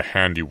room is the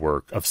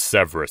handiwork of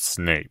Severus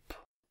Snape.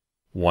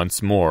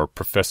 Once more,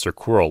 Professor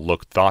Quirrell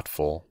looked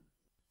thoughtful.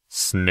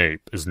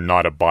 Snape is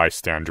not a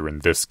bystander in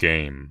this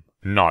game.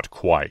 Not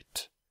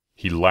quite.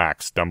 He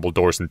lacks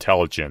Dumbledore's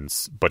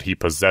intelligence, but he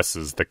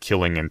possesses the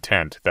killing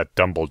intent that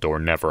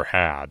Dumbledore never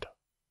had.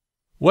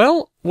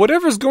 Well,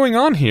 whatever's going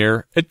on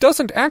here, it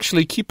doesn't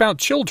actually keep out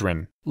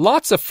children.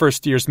 Lots of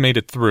first years made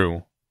it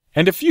through.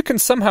 And if you can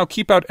somehow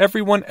keep out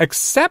everyone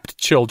except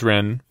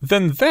children,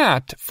 then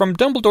that, from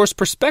Dumbledore's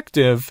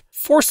perspective,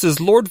 forces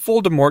Lord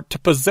Voldemort to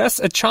possess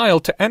a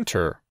child to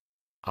enter.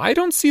 I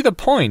don't see the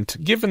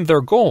point, given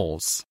their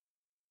goals.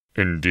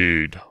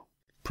 Indeed.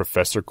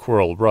 Professor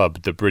Quirrell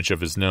rubbed the bridge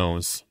of his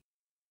nose.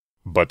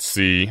 But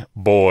see,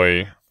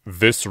 boy,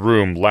 this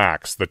room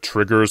lacks the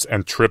triggers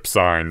and trip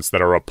signs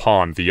that are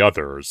upon the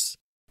others.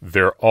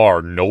 There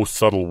are no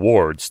subtle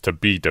wards to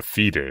be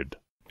defeated.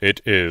 It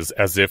is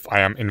as if I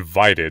am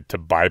invited to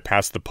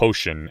bypass the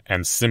potion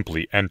and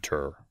simply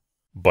enter.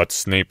 But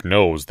Snape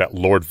knows that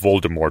Lord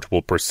Voldemort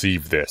will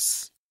perceive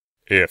this.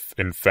 If,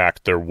 in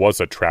fact, there was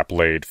a trap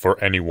laid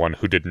for anyone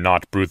who did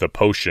not brew the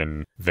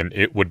potion, then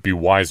it would be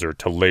wiser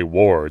to lay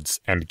wards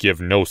and give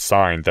no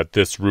sign that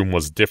this room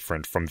was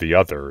different from the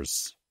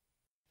others.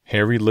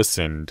 Harry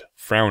listened,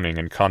 frowning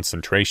in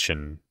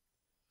concentration.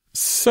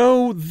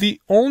 So,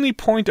 the only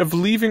point of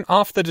leaving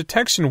off the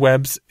detection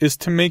webs is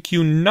to make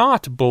you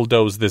not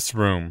bulldoze this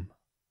room.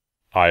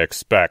 I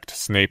expect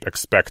Snape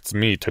expects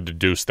me to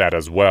deduce that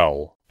as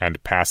well,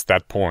 and past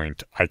that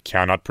point, I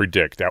cannot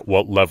predict at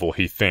what level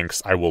he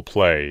thinks I will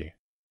play.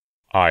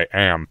 I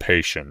am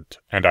patient,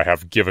 and I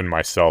have given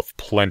myself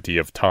plenty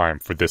of time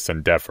for this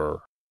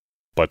endeavor.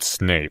 But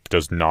Snape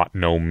does not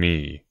know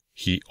me.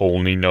 He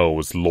only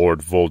knows Lord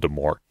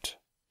Voldemort.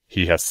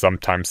 He has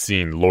sometimes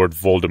seen Lord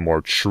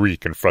Voldemort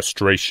shriek in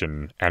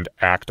frustration and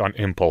act on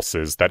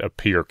impulses that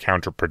appear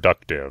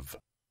counterproductive.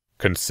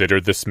 Consider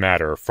this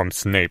matter from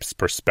Snape's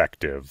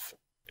perspective.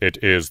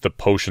 It is the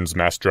potions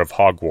master of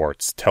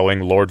Hogwarts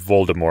telling Lord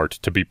Voldemort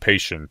to be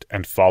patient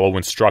and follow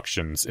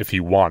instructions if he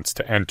wants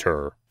to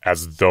enter,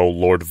 as though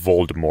Lord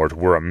Voldemort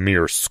were a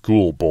mere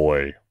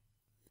schoolboy.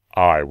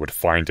 I would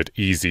find it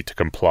easy to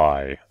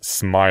comply,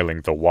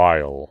 smiling the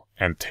while,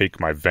 and take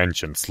my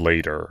vengeance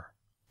later.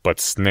 But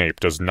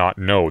Snape does not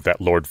know that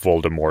Lord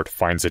Voldemort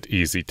finds it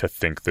easy to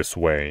think this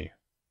way.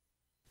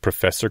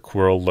 Professor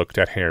Quirrell looked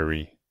at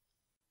Harry.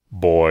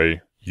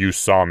 Boy, you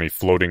saw me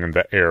floating in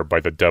the air by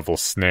the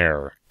Devil's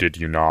Snare, did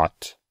you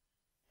not?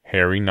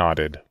 Harry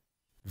nodded.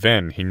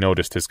 Then he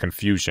noticed his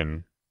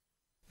confusion.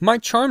 My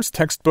charms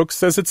textbook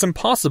says it's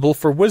impossible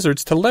for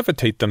wizards to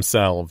levitate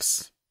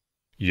themselves.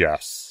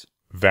 Yes,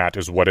 that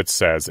is what it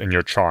says in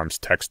your charms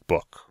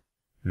textbook.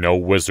 No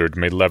wizard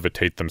may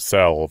levitate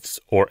themselves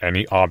or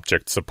any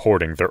object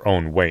supporting their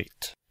own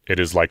weight. It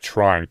is like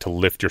trying to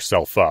lift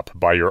yourself up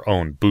by your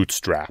own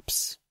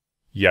bootstraps.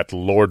 Yet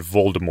Lord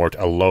Voldemort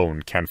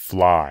alone can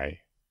fly.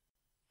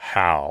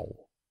 How?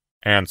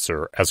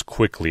 Answer as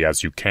quickly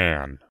as you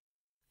can.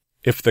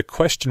 If the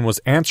question was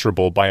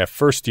answerable by a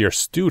first-year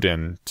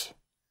student...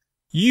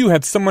 You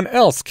had someone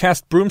else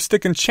cast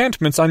broomstick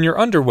enchantments on your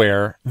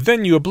underwear,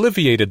 then you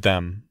obliviated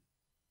them.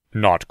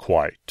 Not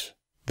quite.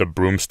 The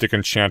broomstick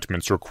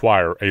enchantments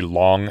require a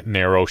long,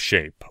 narrow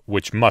shape,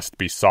 which must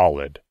be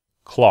solid.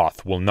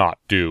 Cloth will not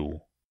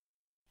do.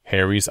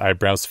 Harry's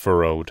eyebrows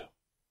furrowed.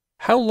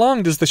 How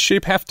long does the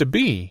shape have to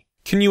be?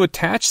 Can you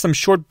attach some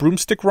short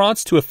broomstick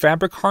rods to a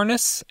fabric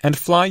harness and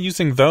fly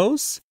using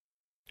those?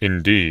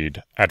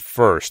 Indeed, at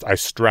first I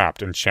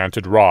strapped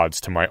enchanted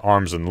rods to my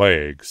arms and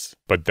legs,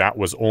 but that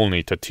was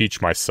only to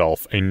teach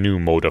myself a new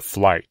mode of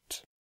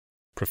flight.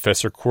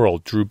 Professor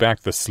Quirrell drew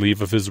back the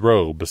sleeve of his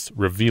robes,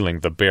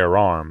 revealing the bare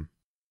arm.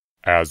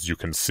 As you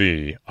can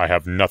see, I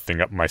have nothing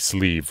up my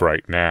sleeve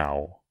right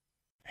now.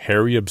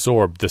 Harry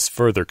absorbed this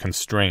further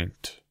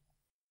constraint.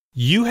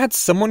 You had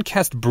someone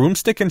cast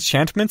broomstick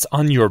enchantments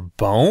on your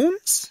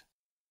bones?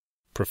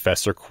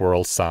 Professor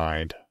Quirrell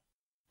sighed.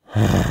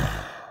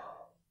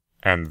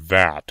 And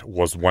that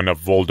was one of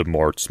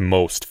Voldemort's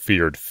most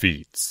feared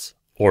feats,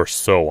 or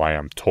so I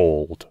am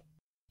told.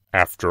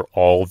 After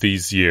all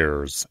these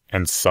years,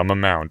 and some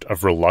amount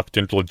of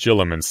reluctant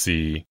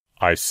legitimacy,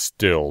 I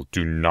still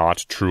do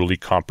not truly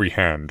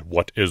comprehend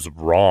what is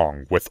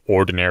wrong with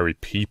ordinary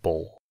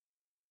people.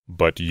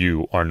 But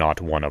you are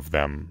not one of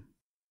them.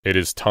 It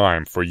is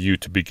time for you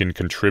to begin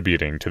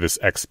contributing to this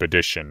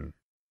expedition.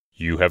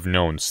 You have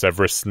known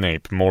Severus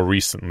Snape more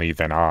recently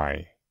than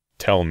I.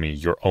 Tell me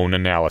your own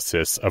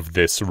analysis of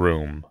this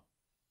room.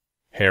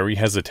 Harry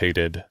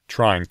hesitated,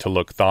 trying to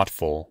look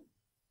thoughtful.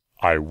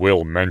 I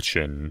will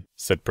mention,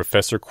 said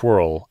Professor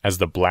Quirrell, as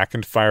the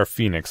blackened fire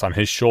phoenix on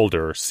his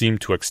shoulder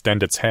seemed to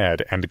extend its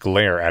head and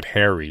glare at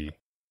Harry,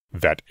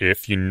 that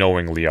if you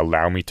knowingly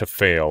allow me to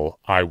fail,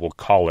 I will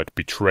call it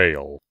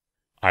betrayal.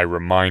 I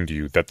remind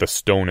you that the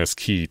stone is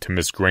key to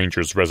Miss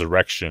Granger's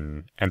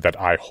resurrection, and that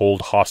I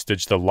hold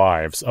hostage the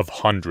lives of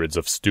hundreds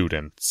of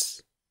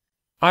students.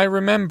 I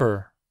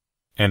remember.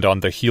 And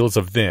on the heels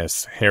of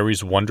this,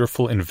 Harry's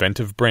wonderful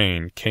inventive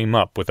brain came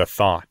up with a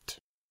thought.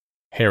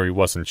 Harry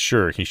wasn't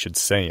sure he should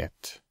say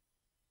it.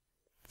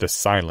 The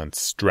silence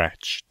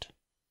stretched.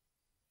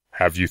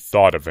 Have you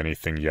thought of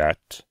anything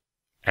yet?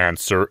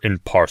 Answer in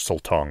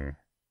Parseltongue.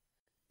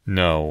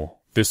 No,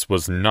 this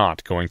was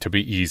not going to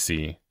be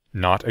easy.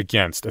 Not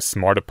against a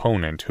smart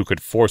opponent who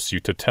could force you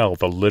to tell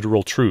the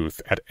literal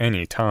truth at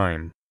any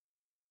time.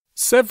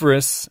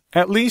 Severus,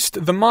 at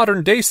least the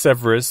modern-day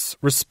Severus,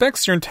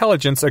 respects your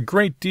intelligence a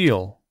great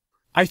deal.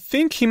 I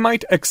think he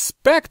might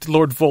expect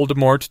Lord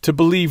Voldemort to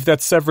believe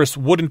that Severus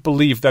wouldn't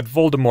believe that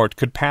Voldemort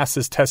could pass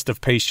his test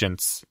of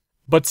patience.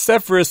 But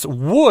Severus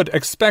would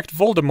expect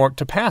Voldemort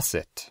to pass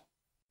it.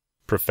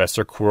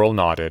 Professor Quirrell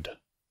nodded.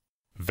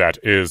 That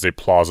is a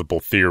plausible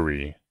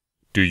theory.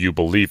 Do you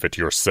believe it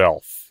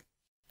yourself?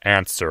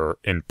 Answer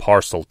in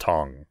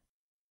Parseltongue.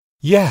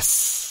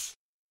 Yes.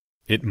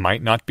 It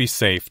might not be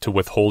safe to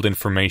withhold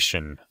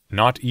information,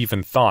 not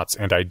even thoughts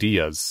and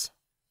ideas.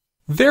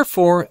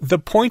 Therefore, the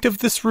point of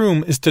this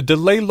room is to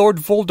delay Lord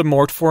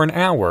Voldemort for an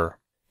hour.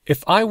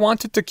 If I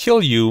wanted to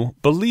kill you,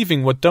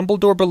 believing what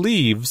Dumbledore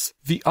believes,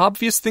 the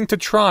obvious thing to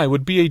try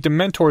would be a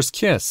Dementor's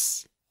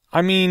kiss.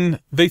 I mean,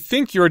 they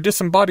think you're a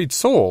disembodied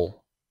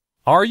soul.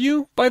 Are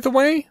you, by the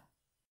way?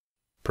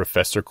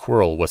 Professor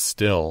Quirrell was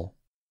still.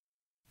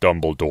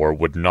 Dumbledore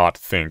would not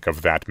think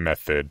of that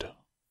method,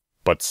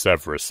 but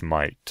Severus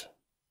might.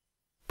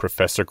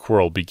 Professor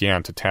Quirrell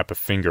began to tap a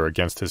finger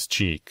against his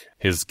cheek,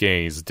 his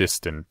gaze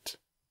distant.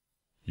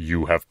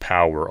 You have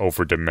power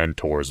over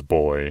Dementors,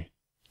 boy.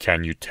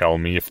 Can you tell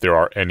me if there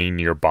are any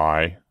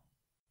nearby?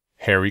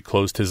 Harry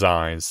closed his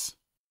eyes.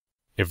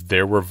 If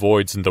there were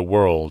voids in the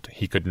world,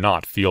 he could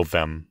not feel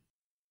them.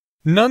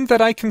 None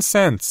that I can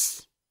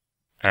sense.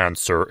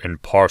 Answer in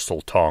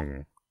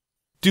Parseltongue.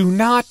 Do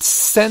not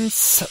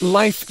sense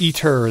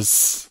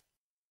life-eaters.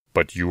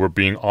 But you were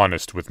being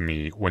honest with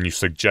me when you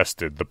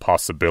suggested the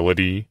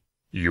possibility.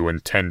 You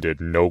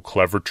intended no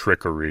clever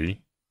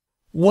trickery.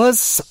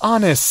 Was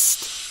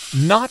honest,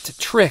 not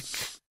trick.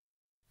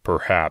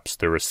 Perhaps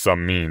there is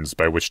some means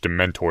by which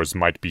Dementors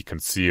might be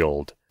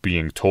concealed,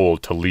 being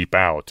told to leap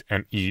out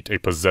and eat a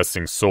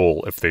possessing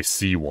soul if they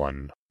see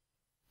one.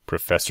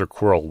 Professor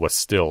Quirrell was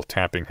still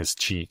tapping his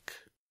cheek.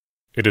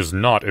 It is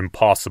not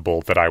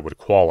impossible that I would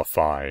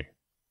qualify.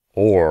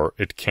 Or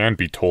it can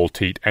be told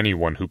to eat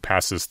anyone who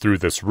passes through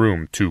this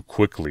room too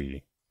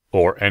quickly,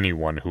 or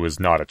anyone who is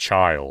not a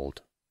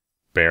child.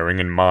 Bearing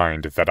in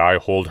mind that I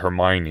hold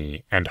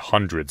Hermione and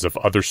hundreds of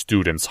other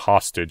students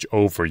hostage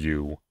over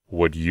you,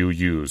 would you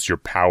use your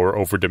power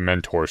over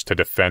Dementors to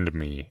defend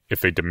me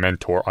if a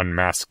Dementor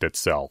unmasked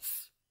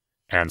itself?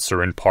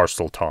 Answer in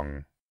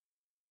Parseltongue.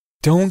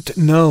 Don't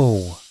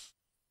know.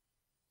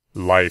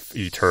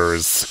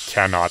 Life-eaters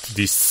cannot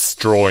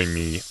destroy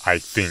me, I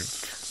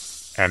think.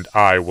 And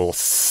I will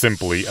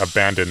simply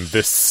abandon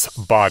this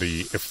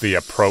body if they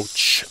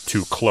approach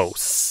too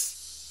close.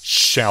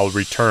 Shall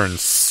return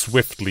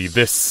swiftly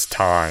this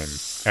time,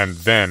 and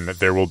then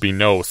there will be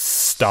no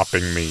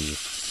stopping me.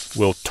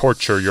 Will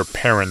torture your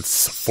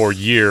parents for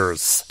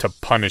years to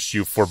punish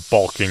you for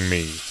balking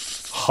me.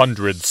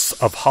 Hundreds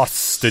of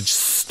hostage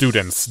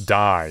students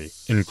die,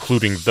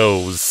 including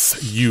those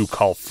you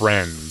call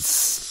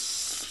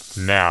friends.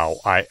 Now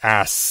I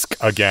ask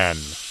again.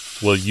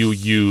 Will you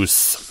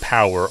use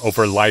power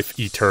over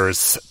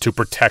life-eaters to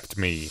protect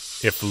me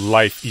if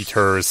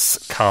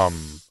life-eaters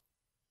come?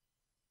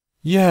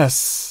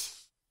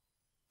 Yes.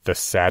 The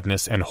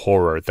sadness and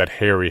horror that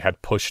Harry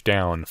had pushed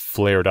down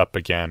flared up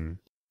again,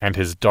 and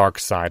his dark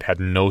side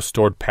had no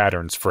stored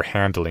patterns for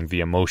handling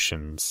the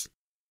emotions.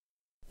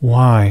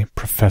 Why,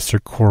 Professor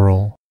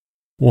Quirrell?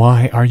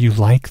 Why are you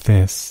like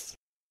this?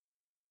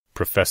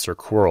 Professor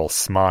Quirrell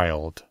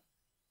smiled.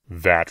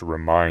 That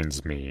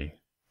reminds me.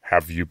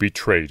 Have you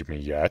betrayed me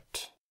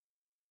yet?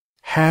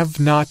 Have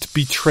not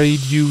betrayed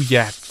you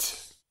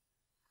yet.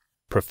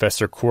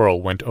 Professor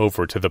Quirrell went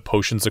over to the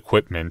potions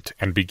equipment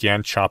and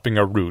began chopping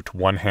a root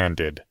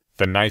one-handed,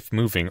 the knife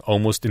moving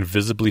almost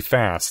invisibly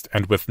fast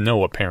and with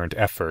no apparent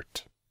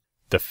effort.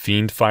 The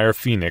Fiend-Fire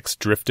Phoenix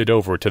drifted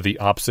over to the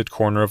opposite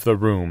corner of the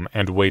room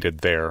and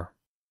waited there.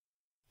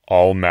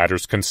 All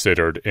matters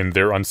considered in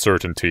their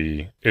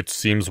uncertainty, it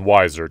seems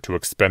wiser to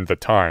expend the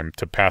time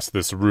to pass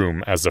this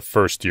room as a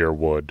first-year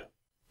would.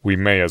 We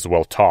may as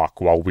well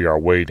talk while we are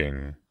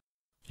waiting.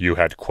 You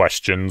had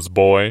questions,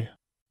 boy?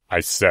 I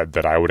said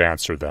that I would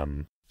answer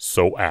them,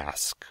 so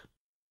ask.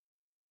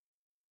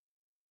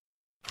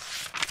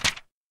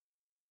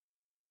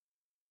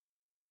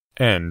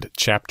 End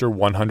Chapter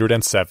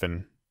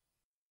 107.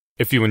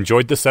 If you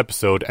enjoyed this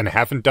episode and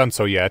haven't done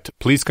so yet,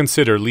 please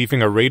consider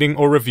leaving a rating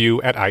or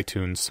review at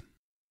iTunes.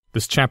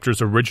 This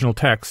chapter's original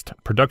text,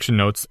 production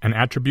notes, and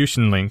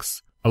attribution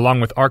links, along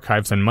with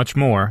archives and much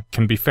more,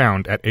 can be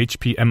found at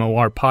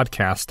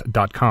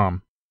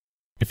hpmorpodcast.com.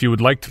 If you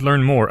would like to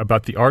learn more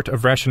about the art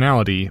of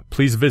rationality,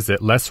 please visit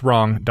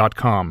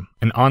lesswrong.com,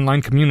 an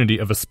online community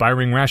of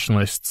aspiring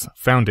rationalists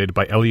founded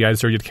by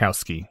Eliezer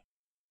Yudkowsky.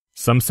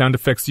 Some sound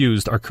effects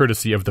used are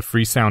courtesy of the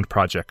Free Sound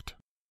Project.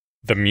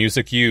 The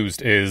music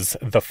used is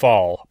The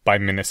Fall by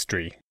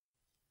Ministry.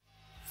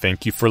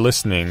 Thank you for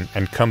listening,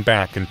 and come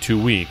back in 2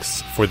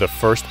 weeks for the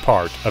first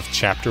part of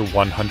Chapter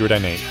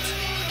 108,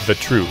 The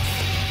Truth,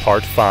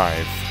 Part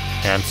 5,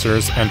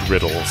 Answers and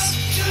Riddles.